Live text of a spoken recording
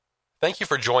Thank you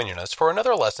for joining us for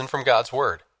another lesson from God's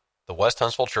Word. The West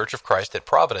Huntsville Church of Christ at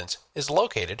Providence is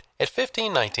located at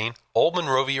 1519 Old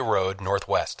Monrovia Road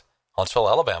Northwest, Huntsville,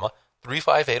 Alabama,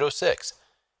 35806.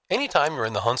 Anytime you're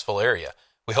in the Huntsville area,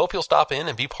 we hope you'll stop in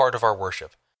and be part of our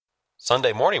worship.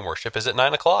 Sunday morning worship is at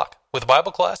 9 o'clock, with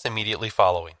Bible class immediately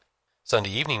following.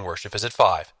 Sunday evening worship is at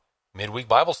 5. Midweek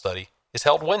Bible study is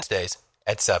held Wednesdays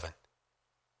at 7.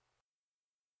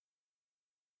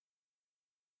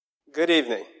 Good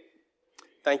evening.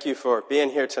 Thank you for being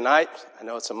here tonight. I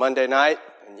know it's a Monday night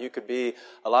and you could be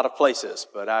a lot of places,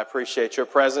 but I appreciate your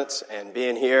presence and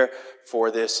being here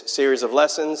for this series of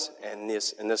lessons and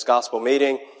in this gospel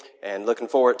meeting, and looking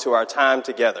forward to our time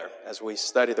together as we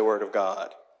study the Word of God.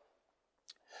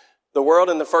 The world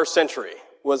in the first century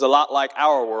was a lot like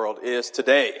our world is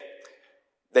today.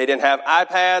 They didn't have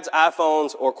iPads,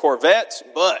 iPhones, or Corvettes,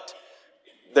 but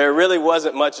there really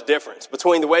wasn't much difference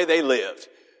between the way they lived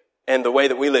and the way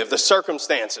that we live. The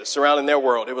circumstances surrounding their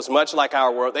world, it was much like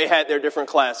our world. They had their different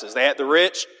classes. They had the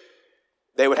rich.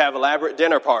 They would have elaborate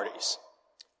dinner parties.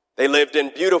 They lived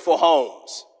in beautiful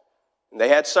homes. And they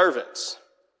had servants.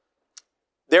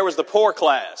 There was the poor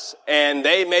class, and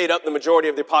they made up the majority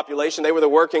of the population. They were the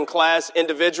working class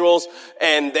individuals,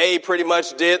 and they pretty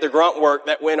much did the grunt work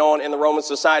that went on in the Roman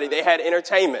society. They had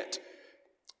entertainment.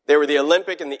 There were the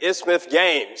Olympic and the Isthmus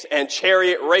Games and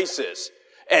chariot races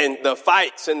and the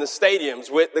fights in the stadiums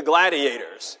with the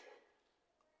gladiators.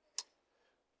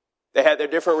 They had their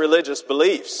different religious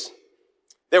beliefs.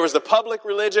 There was the public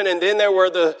religion, and then there were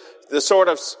the sort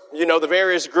of, the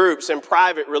various groups in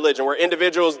private religion where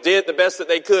individuals did the best that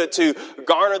they could to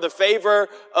garner the favor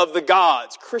of the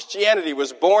gods. Christianity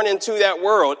was born into that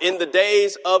world in the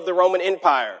days of the Roman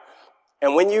Empire.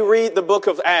 And when you read the book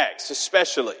of Acts,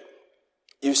 especially,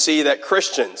 you see that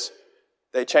Christians,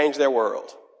 they changed their world.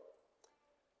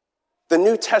 The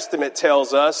New Testament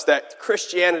tells us that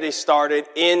Christianity started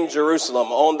in Jerusalem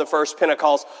on the first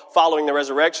Pentecost following the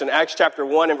resurrection. Acts chapter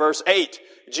 1 and verse 8.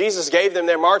 Jesus gave them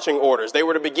their marching orders. They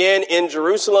were to begin in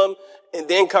Jerusalem and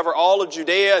then cover all of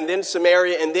Judea and then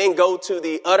Samaria and then go to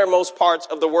the uttermost parts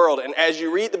of the world. And as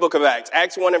you read the book of Acts,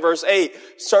 Acts 1 and verse 8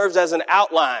 serves as an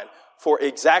outline for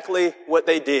exactly what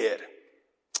they did.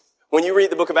 When you read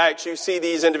the book of Acts, you see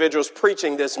these individuals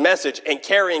preaching this message and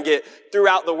carrying it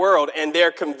throughout the world, and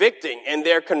they're convicting and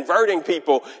they're converting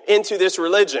people into this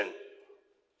religion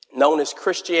known as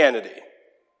Christianity.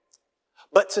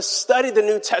 But to study the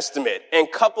New Testament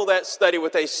and couple that study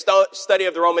with a study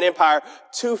of the Roman Empire,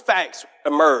 two facts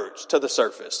emerge to the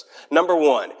surface. Number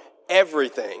one,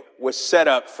 everything was set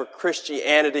up for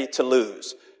Christianity to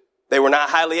lose. They were not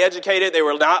highly educated, they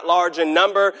were not large in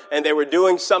number, and they were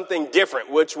doing something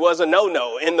different, which was a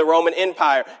no-no in the Roman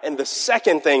Empire. And the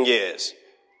second thing is,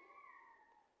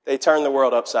 they turned the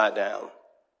world upside down.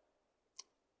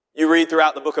 You read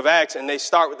throughout the book of Acts, and they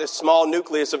start with this small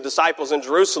nucleus of disciples in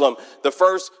Jerusalem. The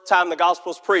first time the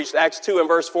gospel's preached, Acts 2 and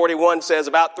verse 41 says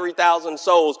about 3,000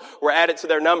 souls were added to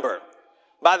their number.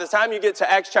 By the time you get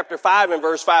to Acts chapter 5 and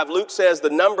verse 5, Luke says the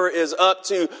number is up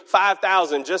to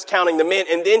 5,000, just counting the men.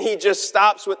 And then he just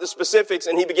stops with the specifics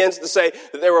and he begins to say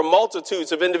that there were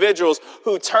multitudes of individuals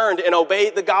who turned and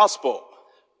obeyed the gospel.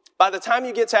 By the time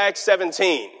you get to Acts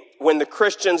 17, when the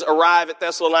Christians arrive at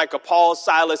Thessalonica, Paul,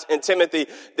 Silas, and Timothy,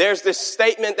 there's this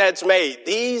statement that's made.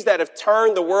 These that have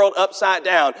turned the world upside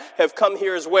down have come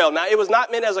here as well. Now, it was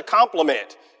not meant as a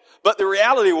compliment. But the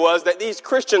reality was that these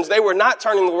Christians, they were not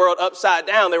turning the world upside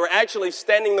down. They were actually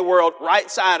standing the world right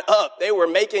side up. They were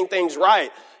making things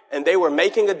right, and they were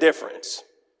making a difference.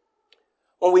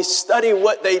 When we study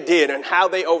what they did and how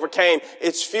they overcame,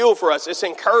 it's fuel for us. It's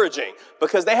encouraging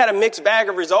because they had a mixed bag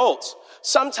of results.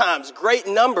 Sometimes great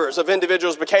numbers of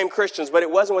individuals became Christians, but it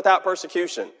wasn't without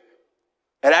persecution.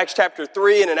 In Acts chapter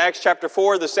 3 and in Acts chapter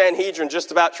 4, the Sanhedrin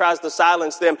just about tries to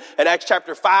silence them. In Acts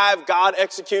chapter 5, God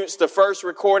executes the first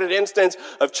recorded instance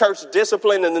of church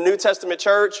discipline in the New Testament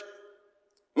church.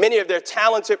 Many of their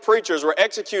talented preachers were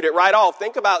executed right off.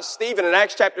 Think about Stephen in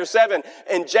Acts chapter 7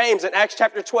 and James in Acts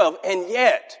chapter 12. And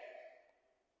yet,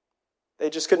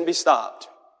 they just couldn't be stopped.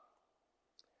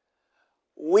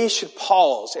 We should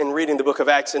pause in reading the book of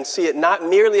Acts and see it not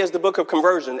merely as the book of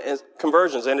conversions,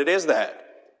 and it is that.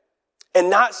 And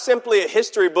not simply a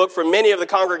history book for many of the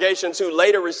congregations who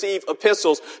later receive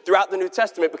epistles throughout the New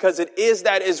Testament, because it is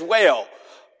that as well.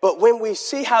 But when we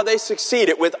see how they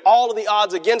succeeded with all of the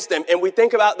odds against them, and we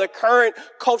think about the current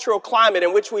cultural climate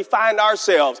in which we find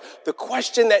ourselves, the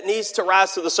question that needs to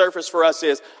rise to the surface for us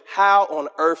is, how on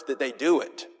earth did they do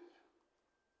it?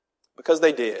 Because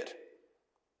they did.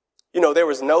 There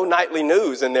was no nightly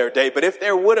news in their day, but if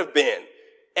there would have been,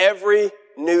 every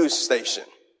news station,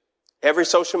 every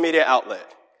social media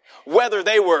outlet whether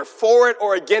they were for it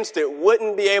or against it,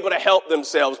 wouldn't be able to help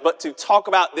themselves but to talk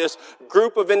about this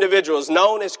group of individuals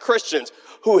known as Christians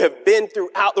who have been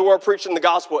throughout the world preaching the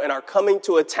gospel and are coming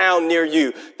to a town near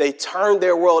you. They turned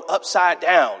their world upside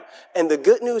down. And the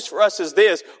good news for us is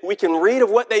this: we can read of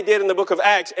what they did in the book of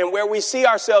Acts, and where we see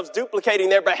ourselves duplicating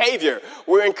their behavior,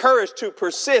 we're encouraged to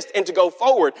persist and to go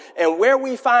forward. And where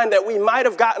we find that we might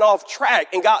have gotten off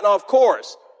track and gotten off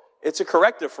course, it's a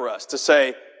corrective for us to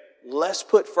say, let's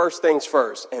put first things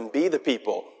first and be the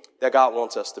people that God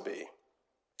wants us to be.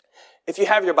 If you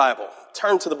have your Bible,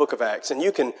 turn to the book of Acts, and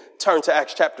you can turn to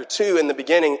Acts chapter 2 in the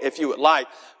beginning if you would like.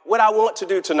 What I want to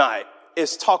do tonight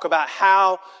is talk about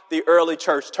how the early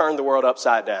church turned the world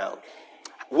upside down.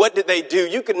 What did they do?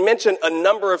 You could mention a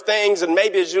number of things, and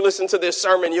maybe as you listen to this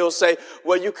sermon, you'll say,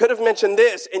 well, you could have mentioned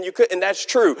this, and you could, and that's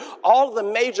true. All of the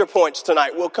major points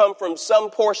tonight will come from some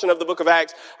portion of the book of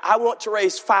Acts. I want to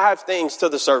raise 5 things to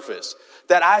the surface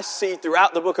that I see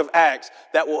throughout the book of Acts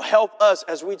that will help us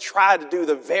as we try to do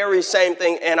the very same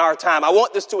thing in our time. I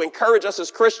want this to encourage us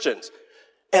as Christians,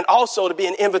 and also to be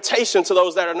an invitation to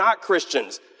those that are not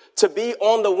Christians, to be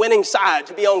on the winning side,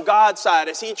 to be on God's side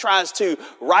as he tries to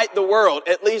right the world,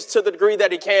 at least to the degree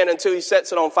that he can, until he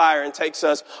sets it on fire and takes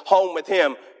us home with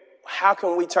him. How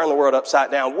can we turn the world upside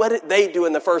down? What did they do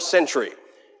in the first century?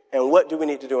 And what do we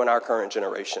need to do in our current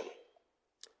generation?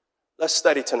 Let's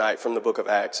study tonight from the book of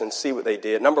Acts and see what they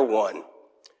did. Number 1,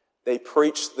 they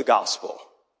preached the gospel.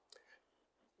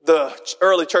 The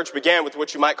early church began with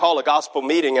what you might call a gospel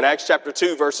meeting. In Acts chapter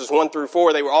 2, verses 1 through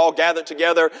 4, they were all gathered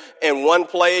together in one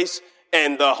place,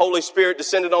 and the Holy Spirit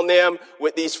descended on them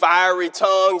with these fiery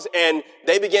tongues, and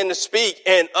they began to speak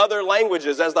in other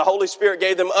languages as the Holy Spirit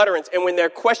gave them utterance. And when they're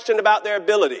questioned about their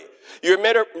ability, you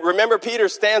remember Peter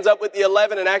stands up with the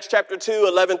 11 in Acts chapter 2,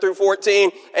 11 through 14,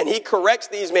 and he corrects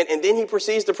these men, and then he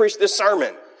proceeds to preach this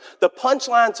sermon. The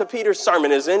punchline to Peter's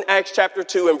sermon is in Acts chapter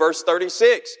 2 and verse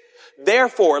 36.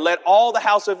 Therefore, let all the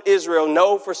house of Israel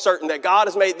know for certain that God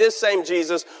has made this same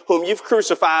Jesus, whom you've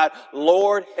crucified,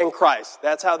 Lord and Christ.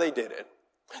 That's how they did it.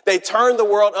 They turned the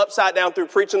world upside down through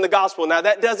preaching the gospel. Now,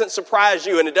 that doesn't surprise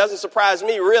you, and it doesn't surprise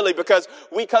me, really, because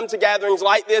we come to gatherings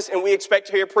like this, and we expect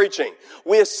to hear preaching.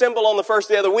 We assemble on the first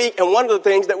day of the week, and one of the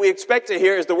things that we expect to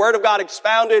hear is the word of God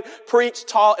expounded, preached,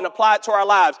 taught, and applied to our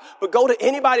lives. But go to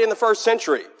anybody in the first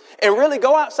century, and really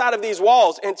go outside of these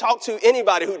walls and talk to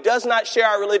anybody who does not share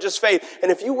our religious faith. And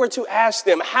if you were to ask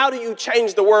them, how do you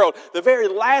change the world? The very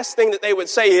last thing that they would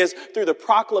say is through the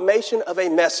proclamation of a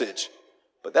message.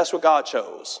 But that's what God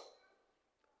chose.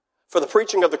 For the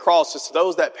preaching of the cross is to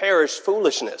those that perish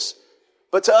foolishness.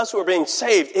 But to us who are being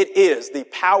saved, it is the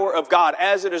power of God.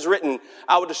 As it is written,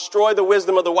 I will destroy the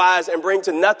wisdom of the wise and bring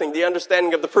to nothing the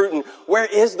understanding of the prudent. Where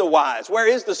is the wise? Where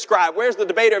is the scribe? Where is the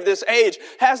debater of this age?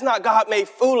 Has not God made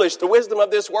foolish the wisdom of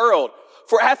this world?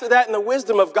 For after that, in the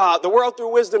wisdom of God, the world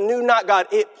through wisdom knew not God.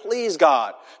 It pleased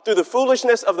God through the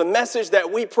foolishness of the message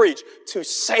that we preach to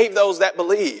save those that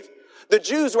believe. The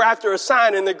Jews were after a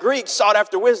sign and the Greeks sought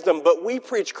after wisdom, but we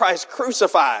preach Christ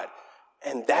crucified.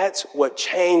 And that's what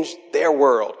changed their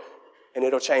world, and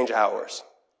it'll change ours.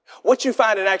 What you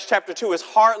find in Acts chapter 2 is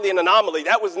hardly an anomaly.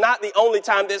 That was not the only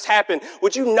time this happened.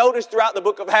 Would you notice throughout the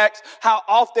book of Acts how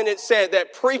often it said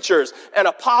that preachers and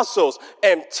apostles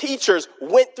and teachers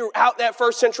went throughout that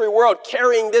first century world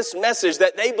carrying this message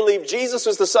that they believed Jesus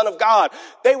was the Son of God.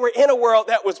 They were in a world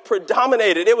that was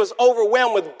predominated. It was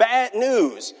overwhelmed with bad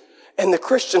news. And the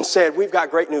Christians said, we've got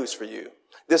great news for you.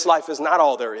 This life is not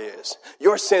all there is.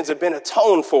 Your sins have been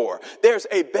atoned for. There's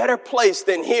a better place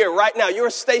than here right now. Your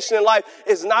station in life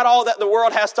is not all that the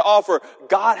world has to offer.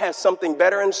 God has something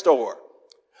better in store.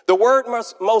 The word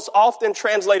most often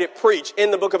translated preach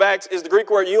in the book of Acts is the Greek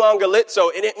word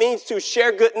euangelizo, and it means to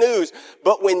share good news.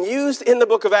 But when used in the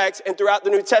book of Acts and throughout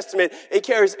the New Testament, it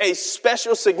carries a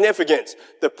special significance,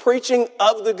 the preaching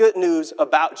of the good news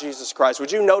about Jesus Christ.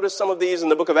 Would you notice some of these in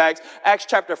the book of Acts? Acts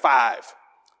chapter 5.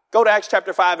 Go to Acts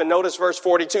chapter 5 and notice verse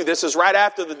 42. This is right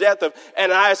after the death of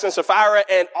Ananias and Sapphira,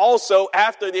 and also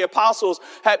after the apostles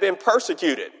had been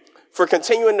persecuted for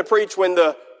continuing to preach when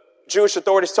the Jewish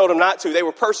authorities told them not to. They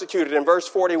were persecuted in verse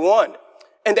 41.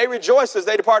 And they rejoiced as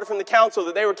they departed from the council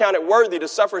that they were counted worthy to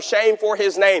suffer shame for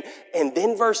his name. And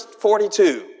then verse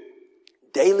 42,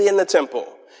 daily in the temple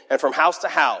and from house to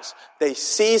house, they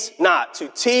cease not to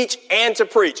teach and to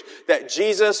preach that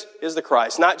Jesus is the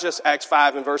Christ. Not just Acts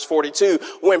 5 and verse 42.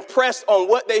 When pressed on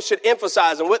what they should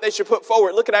emphasize and what they should put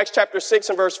forward, look at Acts chapter 6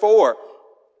 and verse 4.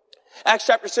 Acts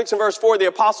chapter 6 and verse 4, the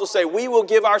apostles say, we will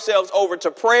give ourselves over to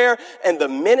prayer and the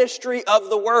ministry of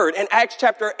the word. In Acts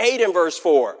chapter 8 and verse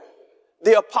 4,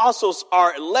 The apostles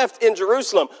are left in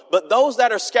Jerusalem, but those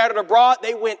that are scattered abroad,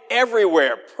 they went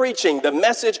everywhere preaching the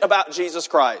message about Jesus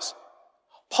Christ.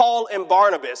 Paul and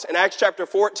Barnabas in Acts chapter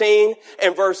 14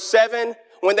 and verse 7,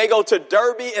 when they go to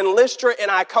Derbe and Lystra and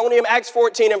Iconium, Acts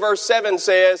 14 and verse 7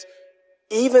 says,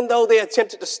 even though they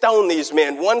attempted to stone these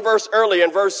men, one verse earlier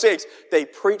in verse 6, they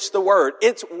preached the word.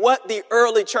 It's what the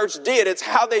early church did. It's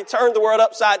how they turned the world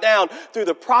upside down through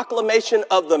the proclamation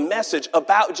of the message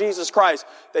about Jesus Christ.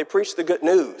 They preached the good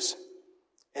news,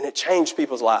 and it changed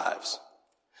people's lives.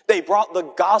 They brought the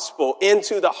gospel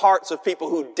into the hearts of people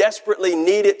who desperately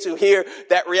needed to hear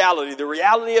that reality, the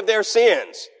reality of their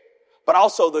sins, but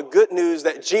also the good news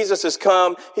that Jesus has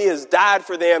come, he has died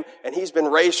for them, and he's been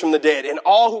raised from the dead. And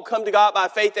all who come to God by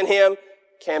faith in him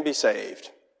can be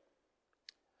saved.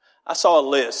 I saw a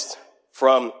list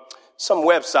from some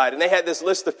website, and they had this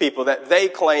list of people that they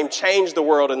claim changed the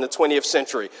world in the 20th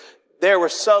century. There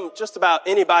were just about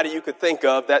anybody you could think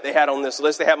of that they had on this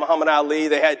list. They had Muhammad Ali,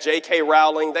 they had J.K.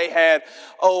 Rowling, they had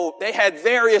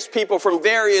various people from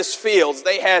various fields.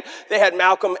 They had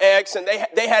Malcolm X, and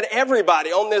they had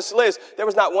everybody on this list. There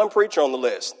was not one preacher on the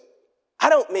list. I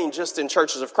don't mean just in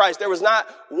churches of Christ. There was not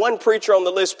one preacher on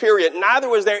the list, period. Neither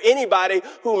was there anybody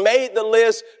who made the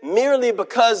list merely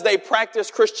because they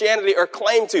practiced Christianity or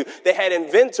claimed to. They had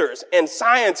inventors and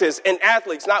scientists and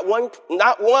athletes, not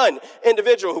one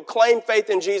individual who claimed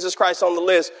faith in Jesus Christ on the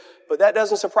list. But that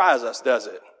doesn't surprise us, does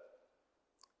it?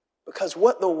 Because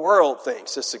what the world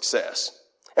thinks is success,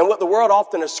 and what the world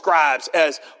often ascribes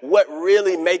as what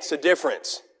really makes a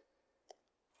difference,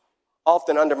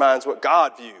 often undermines what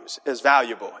God views as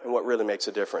valuable and what really makes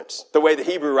a difference. The way the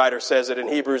Hebrew writer says it in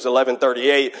Hebrews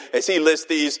 11:38, as he lists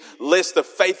these lists of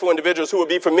faithful individuals who would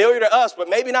be familiar to us, but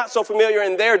maybe not so familiar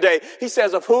in their day. He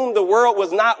says, of whom the world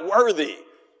was not worthy,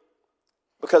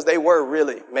 because they were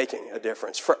really making a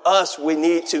difference. For us, we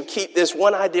need to keep this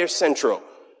one idea central.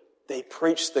 They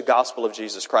preached the gospel of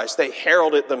Jesus Christ. They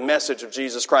heralded the message of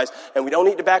Jesus Christ, and we don't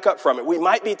need to back up from it. We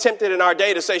might be tempted in our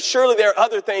day to say, surely there are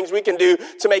other things we can do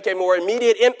to make a more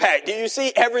immediate impact. Do you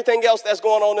see everything else that's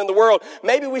going on in the world?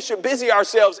 Maybe we should busy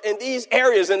ourselves in these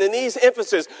areas and in these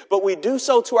emphases, but we do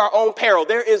so to our own peril.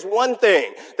 There is one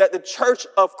thing that the Church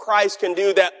of Christ can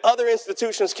do that other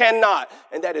institutions cannot,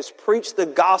 and that is preach the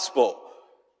gospel.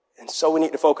 And so we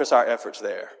need to focus our efforts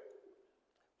there.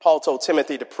 Paul told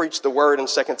Timothy to preach the word in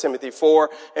 2 Timothy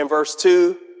 4 and verse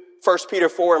 2. 1 Peter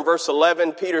 4 and verse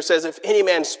 11, Peter says, if any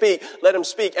man speak, let him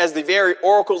speak as the very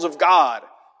oracles of God.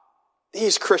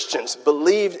 These Christians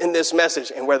believed in this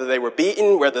message, and whether they were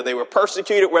beaten, whether they were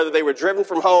persecuted, whether they were driven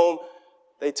from home,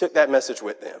 they took that message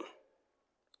with them.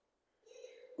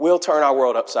 We'll turn our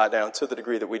world upside down to the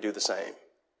degree that we do the same.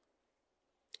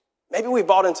 Maybe we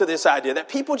bought into this idea that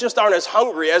people just aren't as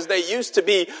hungry as they used to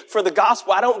be for the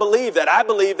gospel. I don't believe that. I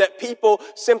believe that people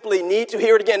simply need to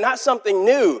hear it again. Not something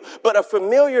new, but a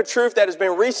familiar truth that has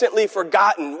been recently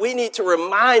forgotten. We need to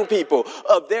remind people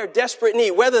of their desperate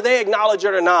need, whether they acknowledge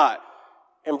it or not,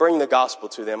 and bring the gospel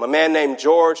to them. A man named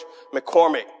George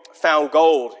McCormick found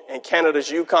gold in Canada's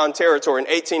Yukon Territory in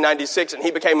 1896, and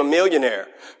he became a millionaire.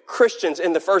 Christians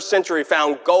in the first century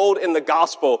found gold in the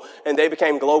gospel, and they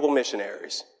became global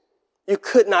missionaries. You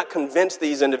could not convince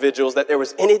these individuals that there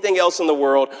was anything else in the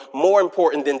world more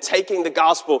important than taking the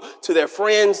gospel to their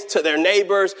friends, to their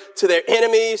neighbors, to their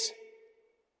enemies.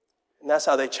 And that's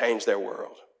how they changed their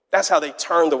world. That's how they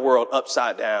turned the world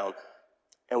upside down.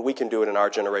 And we can do it in our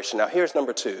generation. Now, here's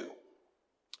number 2.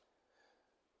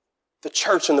 The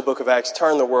church in the book of Acts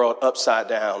turned the world upside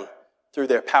down through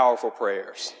their powerful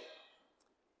prayers.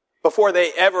 Before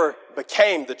they ever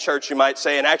became the church, you might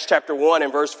say, in Acts chapter 1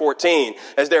 and verse 14,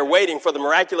 as they're waiting for the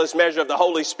miraculous measure of the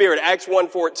Holy Spirit, Acts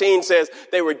 1:14 says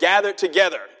they were gathered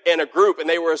together in a group and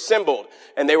they were assembled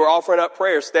and they were offering up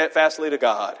prayers steadfastly to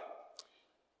God.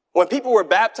 When people were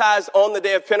baptized on the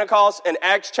day of Pentecost in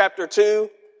Acts chapter 2,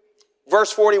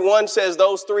 verse 41 says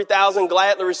those 3,000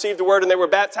 gladly received the word and they were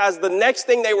baptized. The next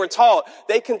thing they were taught,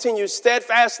 they continued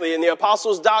steadfastly in the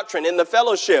apostles' doctrine, in the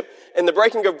fellowship, in the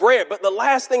breaking of bread. But the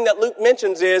last thing that Luke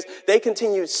mentions is they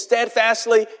continued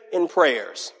steadfastly in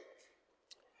prayers.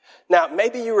 Now,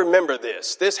 maybe you remember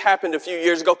this. This happened a few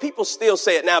years ago. People still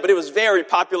say it now, but it was very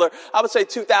popular. I would say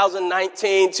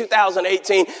 2019,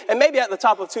 2018, and maybe at the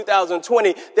top of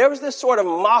 2020, there was this sort of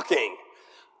mocking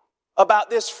about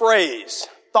this phrase,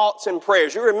 thoughts and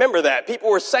prayers. You remember that. People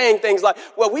were saying things like,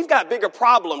 well, we've got bigger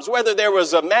problems, whether there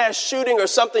was a mass shooting or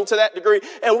something to that degree.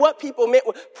 And what people meant,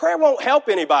 prayer won't help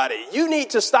anybody. You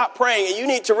need to stop praying and you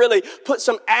need to really put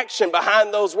some action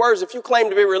behind those words. If you claim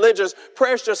to be religious,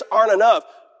 prayers just aren't enough.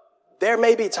 There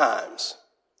may be times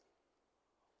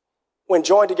when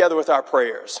joined together with our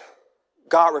prayers,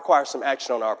 God requires some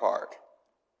action on our part.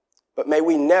 But may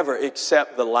we never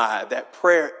accept the lie that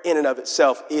prayer in and of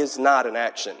itself is not an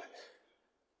action.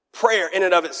 Prayer in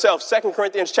and of itself, 2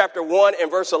 Corinthians chapter 1 and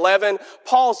verse 11,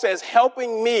 Paul says,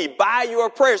 helping me by your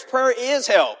prayers. Prayer is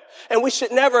help. And we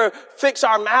should never fix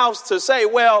our mouths to say,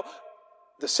 well,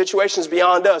 the situation's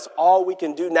beyond us. All we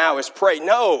can do now is pray.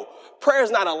 No, prayer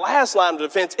is not a last line of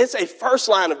defense. It's a first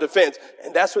line of defense.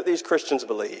 And that's what these Christians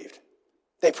believed.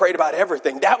 They prayed about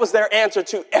everything. That was their answer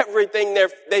to everything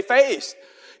they faced.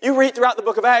 You read throughout the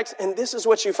book of Acts, and this is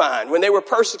what you find. When they were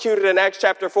persecuted in Acts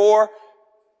chapter 4,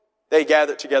 they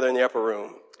gathered together in the upper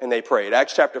room and they prayed.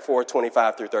 Acts chapter 4,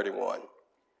 25 through 31.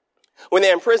 When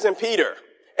they imprisoned Peter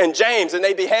and James and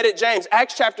they beheaded James,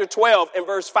 Acts chapter 12 and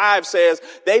verse 5 says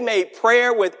they made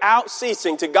prayer without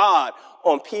ceasing to God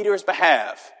on Peter's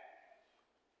behalf.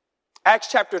 Acts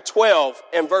chapter 12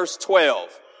 and verse 12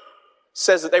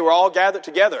 says that they were all gathered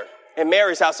together in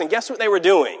Mary's house. And guess what they were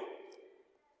doing?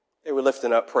 They were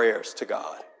lifting up prayers to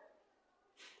God.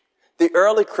 The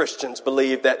early Christians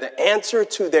believed that the answer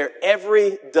to their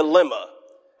every dilemma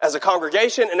as a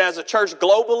congregation and as a church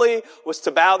globally was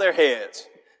to bow their heads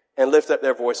and lift up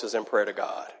their voices in prayer to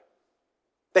God.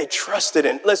 They trusted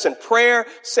in. Listen, prayer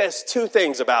says two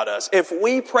things about us. If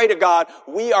we pray to God,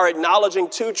 we are acknowledging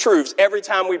two truths every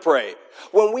time we pray.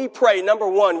 When we pray, number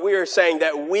one, we are saying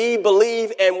that we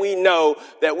believe and we know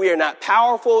that we are not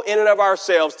powerful in and of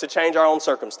ourselves to change our own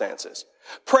circumstances.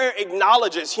 Prayer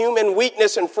acknowledges human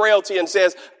weakness and frailty and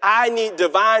says, I need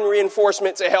divine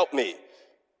reinforcement to help me.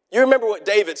 You remember what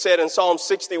David said in Psalm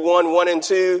 61, 1 and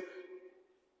 2?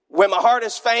 When my heart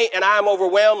is faint and I am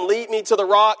overwhelmed, lead me to the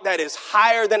rock that is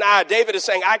higher than I. David is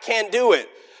saying, I can't do it.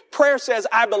 Prayer says,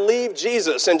 I believe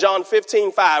Jesus in John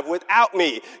 15:5. Without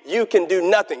me, you can do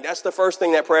nothing. That's the first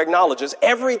thing that prayer acknowledges.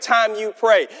 Every time you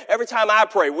pray, every time I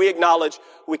pray, we acknowledge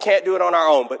we can't do it on our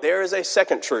own. But there is a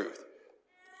second truth.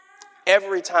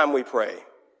 Every time we pray,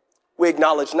 we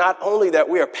acknowledge not only that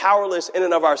we are powerless in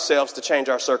and of ourselves to change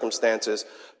our circumstances,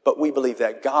 but we believe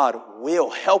that God will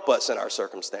help us in our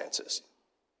circumstances.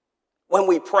 When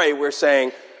we pray, we're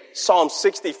saying, Psalm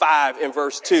 65 in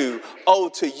verse 2, oh,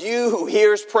 to you who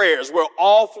hears prayers, where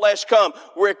all flesh come.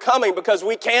 We're coming because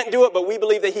we can't do it, but we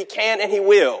believe that he can and he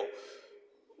will.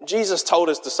 Jesus told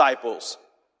his disciples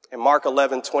in Mark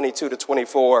 11, 22 to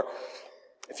 24,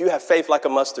 if you have faith like a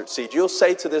mustard seed, you'll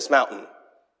say to this mountain,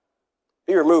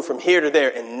 be removed from here to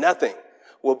there, and nothing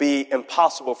will be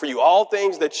impossible for you. All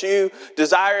things that you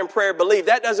desire in prayer, believe.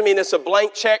 That doesn't mean it's a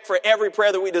blank check for every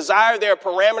prayer that we desire. There are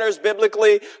parameters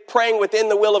biblically praying within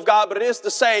the will of God, but it is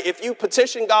to say if you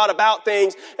petition God about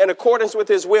things in accordance with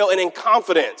his will and in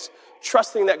confidence,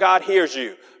 trusting that God hears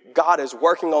you, God is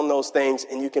working on those things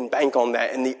and you can bank on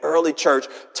that. And the early church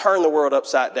turned the world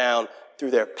upside down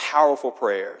through their powerful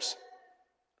prayers.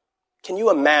 Can you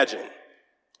imagine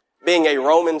being a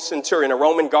Roman centurion, a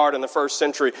Roman guard in the first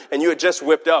century, and you had just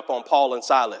whipped up on Paul and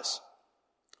Silas?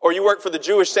 Or you worked for the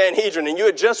Jewish Sanhedrin and you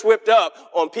had just whipped up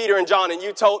on Peter and John and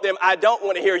you told them, I don't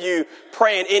want to hear you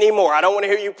praying anymore. I don't want to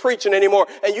hear you preaching anymore.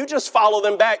 And you just follow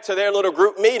them back to their little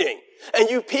group meeting. And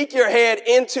you peek your head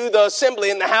into the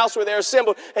assembly in the house where they're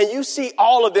assembled and you see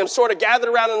all of them sort of gathered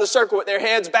around in the circle with their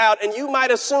heads bowed. And you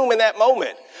might assume in that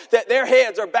moment that their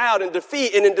heads are bowed in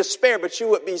defeat and in despair, but you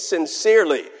would be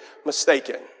sincerely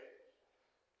mistaken.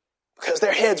 Because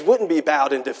their heads wouldn't be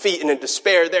bowed in defeat and in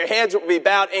despair. Their heads would be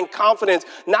bowed in confidence,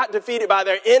 not defeated by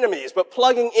their enemies, but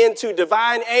plugging into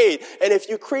divine aid. And if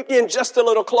you creep in just a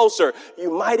little closer,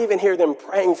 you might even hear them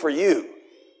praying for you.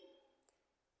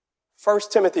 1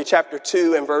 Timothy chapter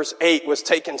 2 and verse 8 was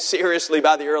taken seriously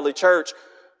by the early church.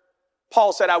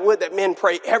 Paul said, I would that men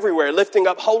pray everywhere, lifting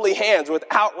up holy hands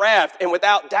without wrath and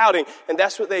without doubting. And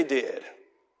that's what they did.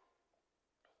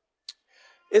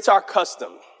 It's our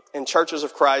custom in churches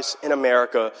of Christ in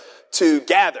America to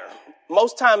gather,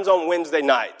 most times on Wednesday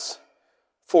nights,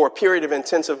 for a period of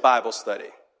intensive Bible study.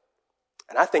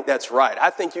 And I think that's right. I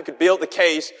think you could build the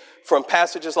case from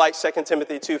passages like 2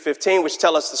 Timothy 2:15, which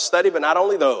tell us to study, but not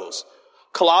only those.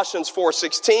 Colossians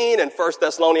 4:16 and 1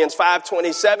 Thessalonians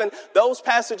 5:27, those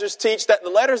passages teach that the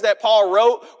letters that Paul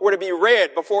wrote were to be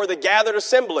read before the gathered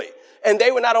assembly. And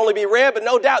they would not only be read, but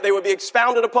no doubt they would be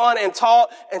expounded upon and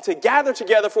taught. And to gather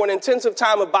together for an intensive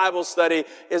time of Bible study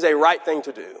is a right thing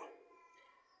to do.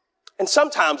 And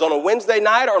sometimes on a Wednesday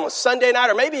night or on a Sunday night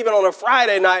or maybe even on a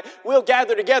Friday night, we'll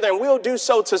gather together and we'll do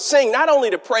so to sing, not only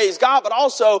to praise God, but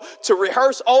also to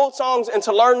rehearse old songs and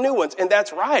to learn new ones. And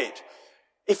that's right.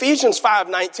 Ephesians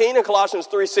 5:19 and Colossians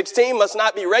 3:16 must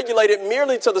not be regulated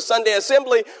merely to the Sunday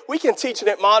assembly. We can teach and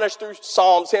admonish through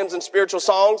psalms, hymns, and spiritual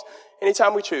songs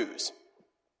anytime we choose.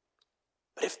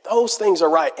 But if those things are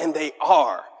right, and they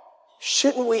are,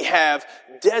 shouldn't we have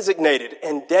designated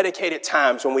and dedicated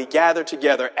times when we gather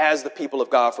together as the people of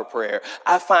God for prayer?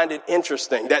 I find it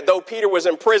interesting that though Peter was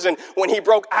in prison, when he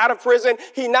broke out of prison,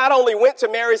 he not only went to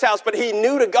Mary's house, but he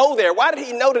knew to go there. Why did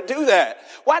he know to do that?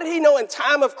 Why did he know in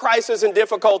time of crisis and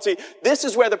difficulty, this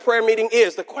is where the prayer meeting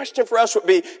is? The question for us would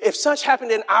be, if such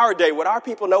happened in our day, would our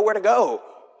people know where to go?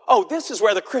 Oh, this is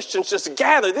where the Christians just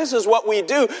gather. This is what we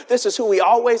do. This is who we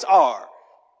always are.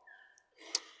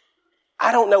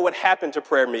 I don't know what happened to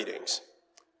prayer meetings,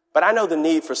 but I know the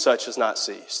need for such has not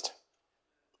ceased.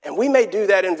 And we may do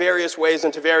that in various ways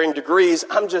and to varying degrees.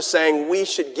 I'm just saying we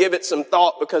should give it some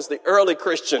thought because the early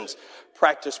Christians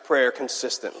practiced prayer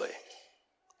consistently.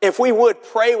 If we would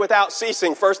pray without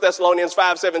ceasing, 1 Thessalonians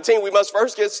 5:17, we must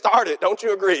first get started. Don't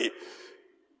you agree?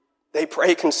 They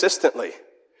pray consistently.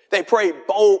 They prayed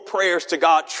bold prayers to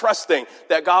God, trusting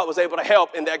that God was able to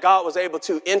help and that God was able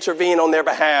to intervene on their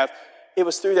behalf. It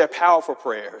was through their powerful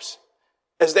prayers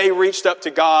as they reached up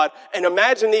to God. And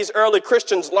imagine these early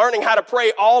Christians learning how to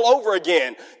pray all over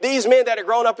again. These men that had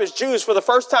grown up as Jews for the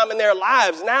first time in their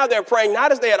lives, now they're praying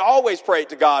not as they had always prayed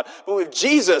to God, but with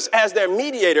Jesus as their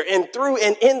mediator and through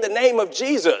and in the name of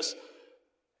Jesus.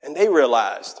 And they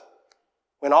realized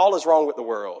when all is wrong with the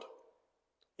world,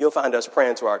 you'll find us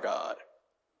praying to our God.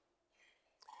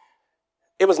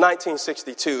 It was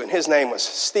 1962, and his name was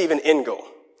Stephen Engel.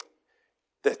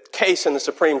 The case in the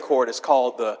Supreme Court is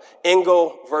called the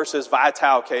Engel versus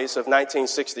Vitale case of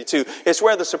 1962. It's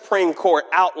where the Supreme Court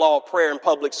outlawed prayer in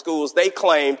public schools. They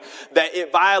claimed that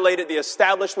it violated the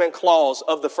Establishment Clause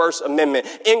of the First Amendment.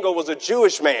 Engel was a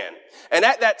Jewish man. And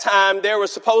at that time, there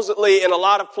was supposedly in a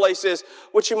lot of places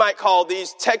what you might call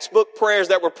these textbook prayers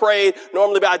that were prayed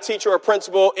normally by a teacher or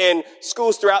principal in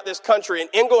schools throughout this country. And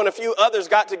Engel and a few others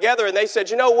got together and they said,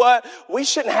 you know what? We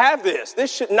shouldn't have this.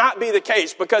 This should not be the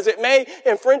case because it may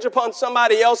infringe upon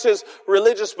somebody else's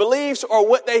religious beliefs or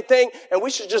what they think, and we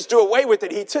should just do away with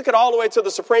it. He took it all the way to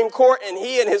the Supreme Court, and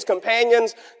he and his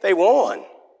companions, they won.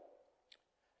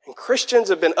 And Christians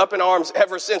have been up in arms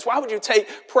ever since. Why would you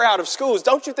take prayer out of schools?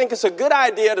 Don't you think it's a good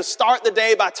idea to start the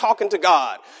day by talking to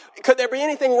God? Could there be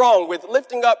anything wrong with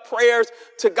lifting up prayers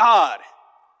to God?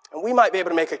 And we might be able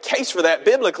to make a case for that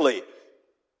biblically.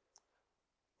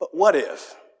 But what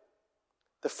if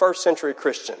the first century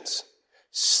Christians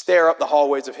stare up the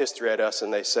hallways of history at us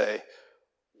and they say,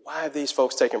 why have these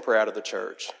folks taken prayer out of the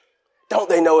church? Don't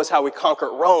they know it's how we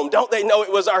conquered Rome? Don't they know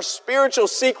it was our spiritual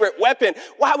secret weapon?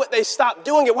 Why would they stop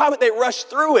doing it? Why would they rush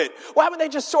through it? Why would they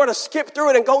just sort of skip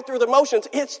through it and go through the motions?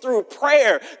 It's through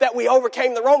prayer that we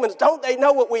overcame the Romans. Don't they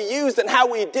know what we used and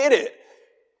how we did it?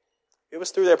 It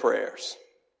was through their prayers.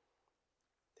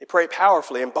 They prayed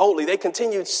powerfully and boldly. They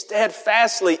continued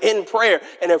steadfastly in prayer.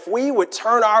 And if we would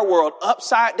turn our world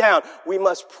upside down, we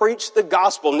must preach the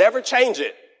gospel, never change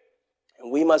it.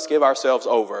 And we must give ourselves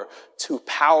over to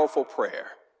powerful prayer.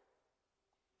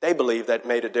 They believed that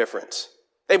made a difference.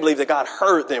 They believed that God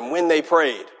heard them when they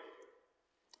prayed.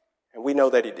 And we know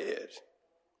that he did.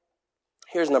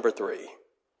 Here's number 3.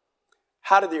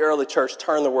 How did the early church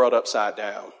turn the world upside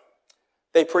down?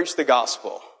 They preached the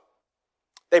gospel.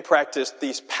 They practiced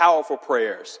these powerful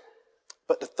prayers.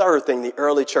 But the third thing the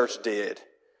early church did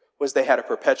was they had a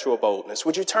perpetual boldness.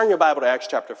 Would you turn your Bible to Acts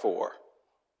chapter 4?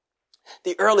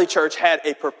 The early church had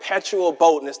a perpetual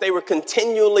boldness. They were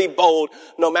continually bold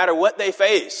no matter what they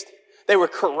faced. They were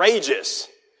courageous.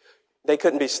 They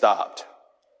couldn't be stopped.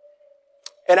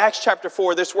 In Acts chapter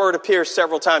 4, this word appears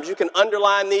several times. You can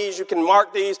underline these, you can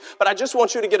mark these, but I just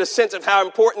want you to get a sense of how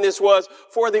important this was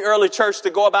for the early church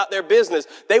to go about their business.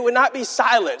 They would not be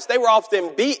silenced. They were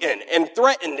often beaten and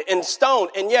threatened and stoned,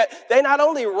 and yet they not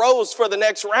only rose for the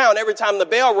next round every time the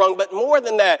bell rung, but more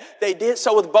than that, they did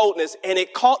so with boldness, and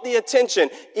it caught the attention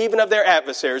even of their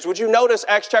adversaries. Would you notice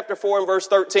Acts chapter 4 and verse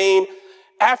 13?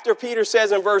 After Peter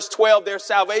says in verse 12, there's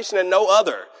salvation in no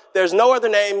other. There's no other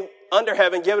name under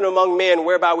heaven given among men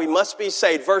whereby we must be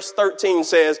saved. Verse 13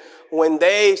 says, when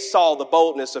they saw the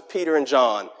boldness of Peter and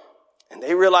John, and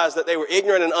they realized that they were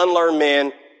ignorant and unlearned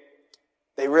men,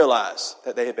 they realized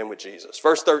that they had been with Jesus.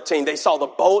 Verse 13, they saw the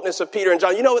boldness of Peter and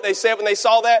John. You know what they said when they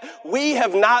saw that? We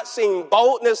have not seen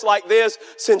boldness like this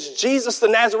since Jesus the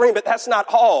Nazarene, but that's not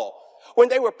all. When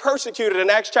they were persecuted in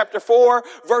Acts chapter 4,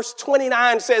 verse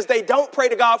 29 says they don't pray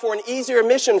to God for an easier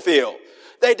mission field.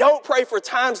 They don't pray for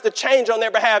times to change on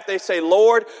their behalf. They say,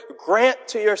 Lord, grant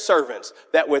to your servants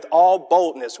that with all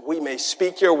boldness we may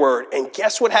speak your word. And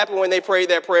guess what happened when they prayed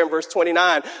that prayer in verse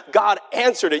 29? God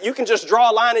answered it. You can just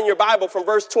draw a line in your Bible from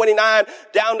verse 29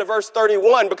 down to verse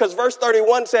 31, because verse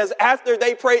 31 says after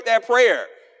they prayed that prayer,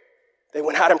 they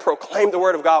went out and proclaimed the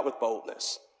word of God with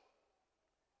boldness.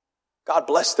 God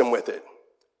blessed them with it.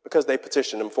 because they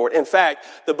petitioned him for it. In fact,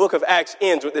 the book of Acts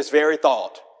ends with this very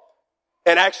thought.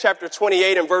 In Acts chapter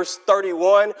 28 and verse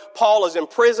 31, Paul is in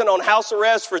prison on house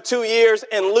arrest for 2 years,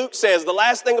 and Luke says the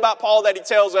last thing about Paul that he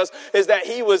tells us is that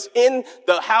he was in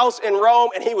the house in Rome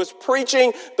and he was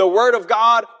preaching the word of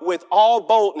God with all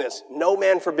boldness, no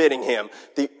man forbidding him.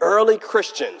 The early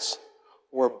Christians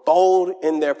were bold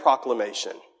in their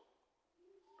proclamation.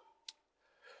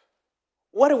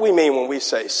 What do we mean when we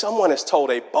say someone has told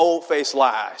a bold-faced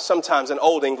lie? Sometimes in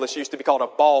Old English it used to be called a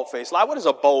bald-faced lie. What is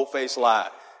a bold-faced lie?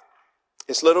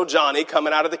 It's little Johnny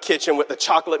coming out of the kitchen with the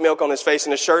chocolate milk on his face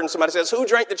and his shirt, and somebody says, "Who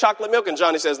drank the chocolate milk?" And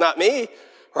Johnny says, "Not me,"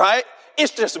 right?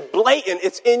 It's just blatant.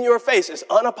 It's in your face. It's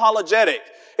unapologetic.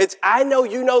 It's, I know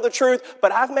you know the truth,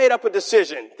 but I've made up a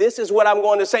decision. This is what I'm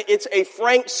going to say. It's a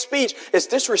frank speech. It's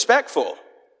disrespectful.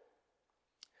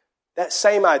 That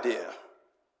same idea,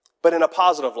 but in a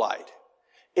positive light,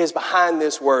 is behind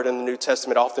this word in the New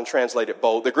Testament, often translated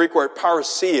bold. The Greek word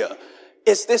parousia.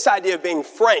 It's this idea of being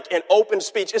frank and open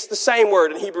speech. It's the same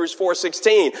word in Hebrews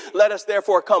 4:16. Let us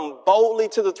therefore come boldly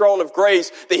to the throne of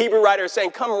grace. The Hebrew writer is saying,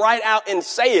 come right out and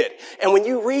say it. And when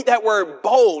you read that word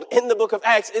bold in the book of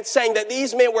Acts, it's saying that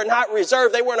these men were not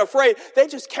reserved. They weren't afraid. They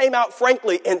just came out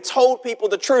frankly and told people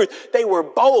the truth. They were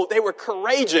bold. They were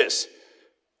courageous.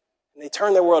 And they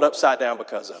turned their world upside down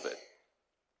because of it.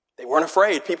 They weren't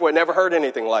afraid. People had never heard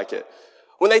anything like it.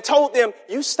 When they told them,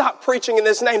 you stop preaching in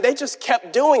this name, they just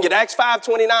kept doing it. Acts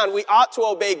 5:29, we ought to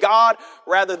obey God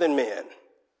rather than men.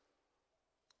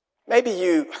 Maybe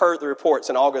you heard the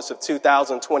reports in August of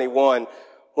 2021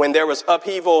 when there was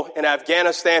upheaval in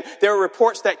Afghanistan. There were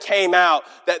reports that came out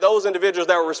that those individuals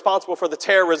that were responsible for the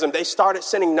terrorism, they started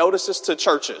sending notices to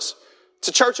churches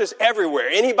everywhere.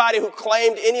 Anybody who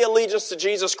claimed any allegiance to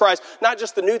Jesus Christ, not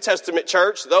just the New Testament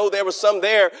church, though there was some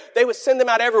there, they would send them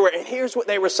out everywhere. And here's what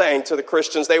they were saying to the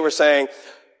Christians. They were saying,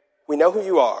 we know who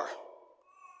you are.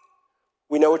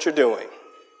 We know what you're doing.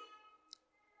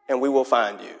 And we will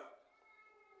find you.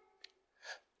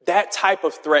 That type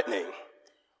of threatening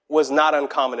was not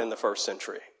uncommon in the first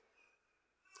century.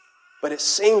 But it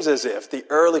seems as if the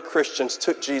early Christians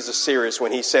took Jesus serious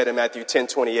when he said in Matthew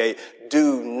 10:28,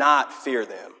 do not fear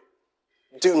them.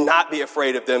 Do not be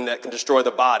afraid of them that can destroy the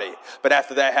body, but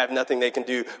after that have nothing they can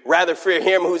do. Rather fear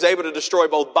him who's able to destroy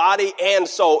both body and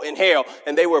soul in hell.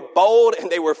 And they were bold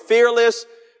and they were fearless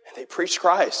and they preached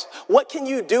Christ. What can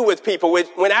you do with people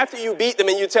when after you beat them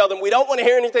and you tell them, we don't want to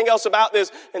hear anything else about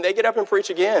this, and they get up and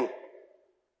preach again?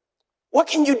 What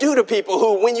can you do to people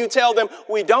who, when you tell them,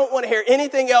 we don't want to hear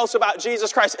anything else about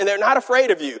Jesus Christ, and they're not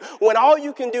afraid of you, when all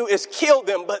you can do is kill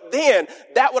them, but then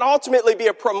that would ultimately be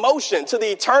a promotion to the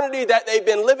eternity that they've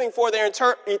been living for their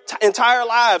entire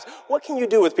lives? What can you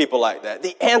do with people like that?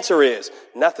 The answer is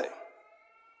nothing.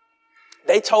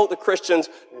 They told the Christians,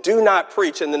 do not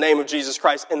preach in the name of Jesus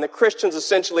Christ. And the Christians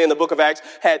essentially in the book of Acts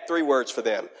had 3 words for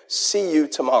them. See you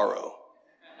tomorrow.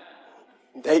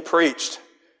 They preached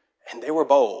and they were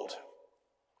bold.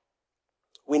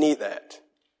 We need that.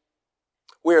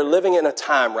 We are living in a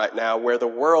time right now where the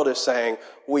world is saying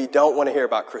we don't want to hear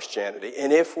about Christianity.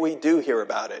 And if we do hear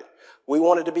about it, we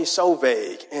want it to be so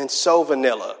vague and so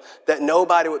vanilla that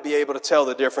nobody would be able to tell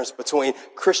the difference between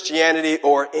Christianity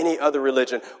or any other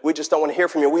religion. We just don't want to hear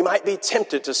from you. We might be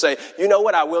tempted to say, you know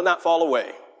what, I will not fall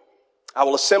away. I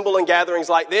will assemble in gatherings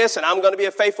like this, and I'm going to be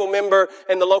a faithful member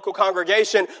in the local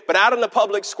congregation. But out in the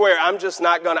public square, I'm just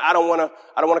not going to, I don't want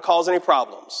to cause any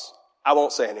problems. I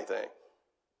won't say anything.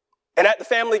 And at the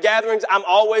family gatherings, I'm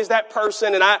always that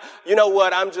person, and you know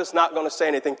what, I'm just not going to say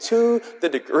anything. To the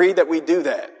degree that we do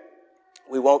that,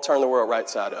 we won't turn the world right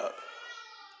side up.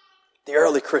 The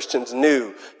early Christians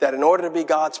knew that in order to be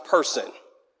God's person,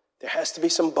 there has to be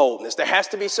some boldness. There has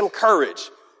to be some courage.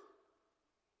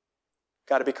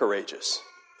 Got to be courageous.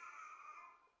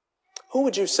 Who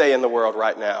would you say in the world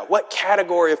right now? What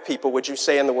category of people would you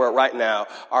say in the world right now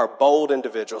are bold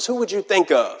individuals? Who would you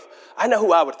think of? I know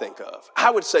who I would think of.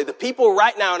 I would say the people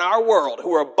right now in our world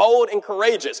who are bold and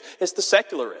courageous, it's the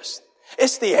secularists.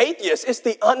 It's the atheist. It's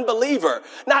the unbeliever.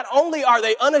 Not only are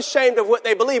they unashamed of what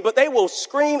they believe, but they will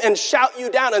scream and shout you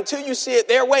down until you see it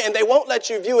their way, and they won't let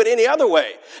you view it any other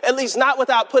way, at least not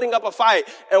without putting up a fight.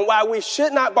 And while we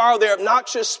should not borrow their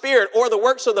obnoxious spirit or the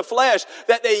works of the flesh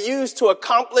that they use to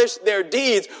accomplish their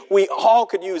deeds, we all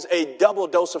could use a double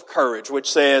dose of courage, which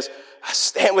says, I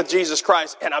stand with Jesus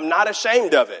Christ and I'm not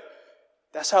ashamed of it.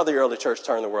 That's how the early church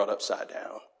turned the world upside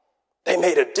down. They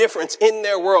made a difference in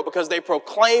their world because they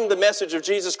proclaimed the message of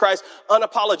Jesus Christ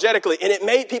unapologetically. And it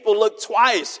made people look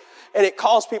twice. And it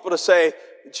caused people to say,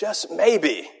 just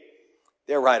maybe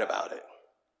they're right about it.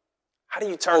 How do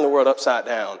you turn the world upside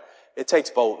down? It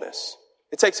takes boldness.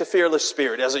 It takes a fearless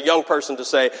spirit as a young person to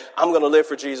say, I'm going to live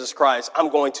for Jesus Christ. I'm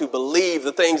going to believe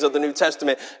the things of the New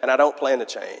Testament, and I don't plan to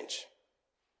change.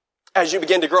 As you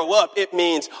begin to grow up, it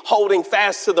means holding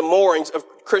fast to the moorings of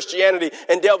Christianity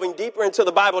and delving deeper into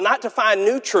the Bible, not to find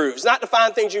new truths, not to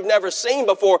find things you've never seen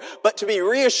before, but to be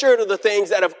reassured of the things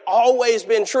that have always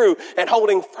been true and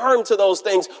holding firm to those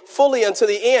things fully unto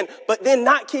the end, but then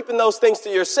not keeping those things to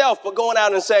yourself, but going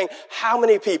out and saying, how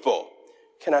many people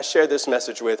can I share this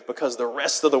message with? Because the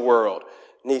rest of the world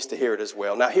needs to hear it as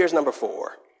well. Now, here's number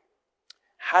 4.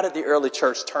 How did the early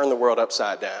church turn the world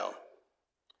upside down?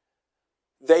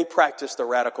 They practiced the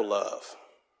radical love.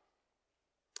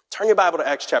 Turn your Bible to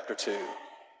Acts chapter 2.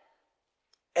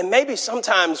 And maybe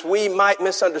sometimes we might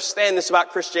misunderstand this about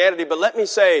Christianity, but let me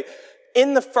say,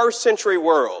 in the first century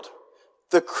world,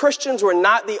 the Christians were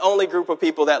not the only group of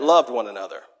people that loved one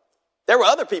another. There were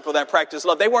other people that practiced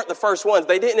love. They weren't the first ones.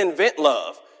 They didn't invent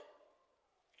love.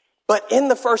 But in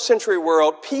the first century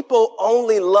world, people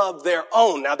only loved their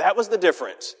own. Now, that was the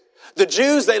difference. The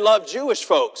Jews, they loved Jewish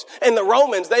folks. And the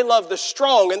Romans, they loved the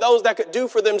strong and those that could do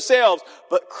for themselves.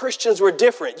 But Christians were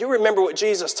different. You remember what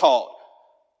Jesus taught.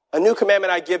 A new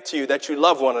commandment I give to you, that you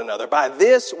love one another. By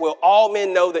this will all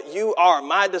men know that you are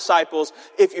my disciples,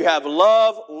 if you have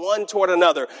love one toward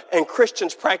another. And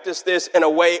Christians practice this in a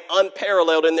way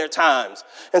unparalleled in their times.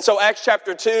 And so Acts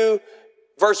chapter 2,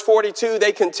 verse 42,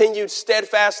 they continued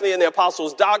steadfastly in the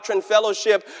apostles' doctrine,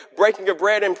 fellowship, breaking of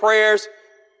bread and prayers.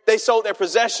 They sold their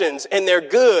possessions and their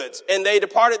goods, and they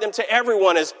departed them to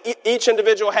everyone as each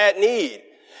individual had need.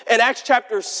 In Acts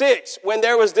chapter 6, when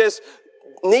there was this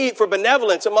need for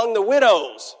benevolence among the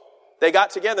widows, they got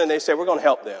together and they said, we're going to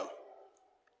help them.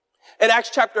 In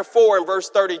Acts chapter 4 and verse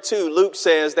 32, Luke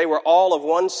says they were all of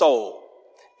one soul,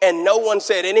 and no one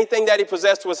said anything that he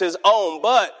possessed was his own,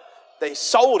 but they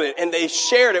sold it and they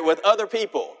shared it with other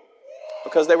people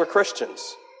because they were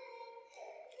Christians.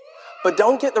 But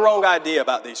don't get the wrong idea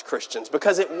about these Christians,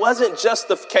 because it wasn't just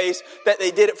the case that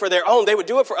they did it for their own. They would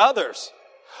do it for others.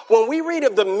 When we read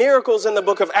of the miracles in the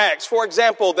book of Acts, for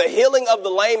example, the healing of the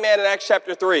lame man in Acts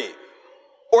chapter 3,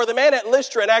 or the man at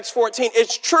Lystra in Acts 14,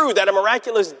 it's true that a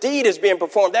miraculous deed is being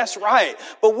performed. That's right.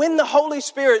 But when the Holy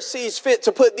Spirit sees fit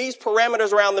to put these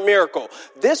parameters around the miracle,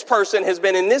 this person has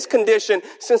been in this condition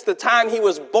since the time he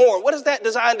was born. What is that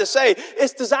designed to say?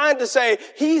 It's designed to say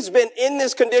he's been in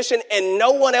this condition and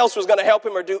no one else was going to help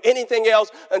him or do anything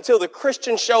else until the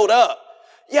Christian showed up.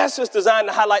 Yes, it's designed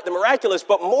to highlight the miraculous,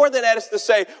 but more than that, it's to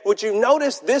say, would you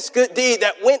notice this good deed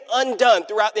that went undone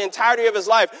throughout the entirety of his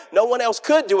life? No one else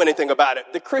could do anything about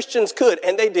it. The Christians could,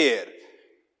 and they did.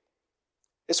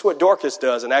 It's what Dorcas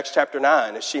does in Acts chapter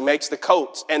 9, as she makes the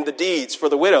coats and the deeds for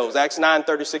the widows, Acts 9,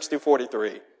 36 through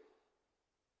 43.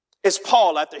 It's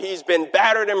Paul, after he's been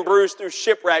battered and bruised through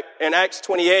shipwreck in Acts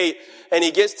 28, and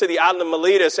he gets to the island of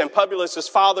Miletus, and Publius, his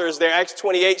father, is there, Acts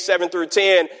 28, 7 through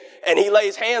 10, and he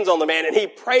lays hands on the man, and he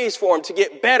prays for him to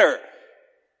get better.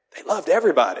 They loved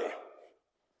everybody.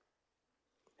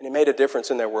 And it made a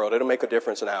difference in their world. It'll make a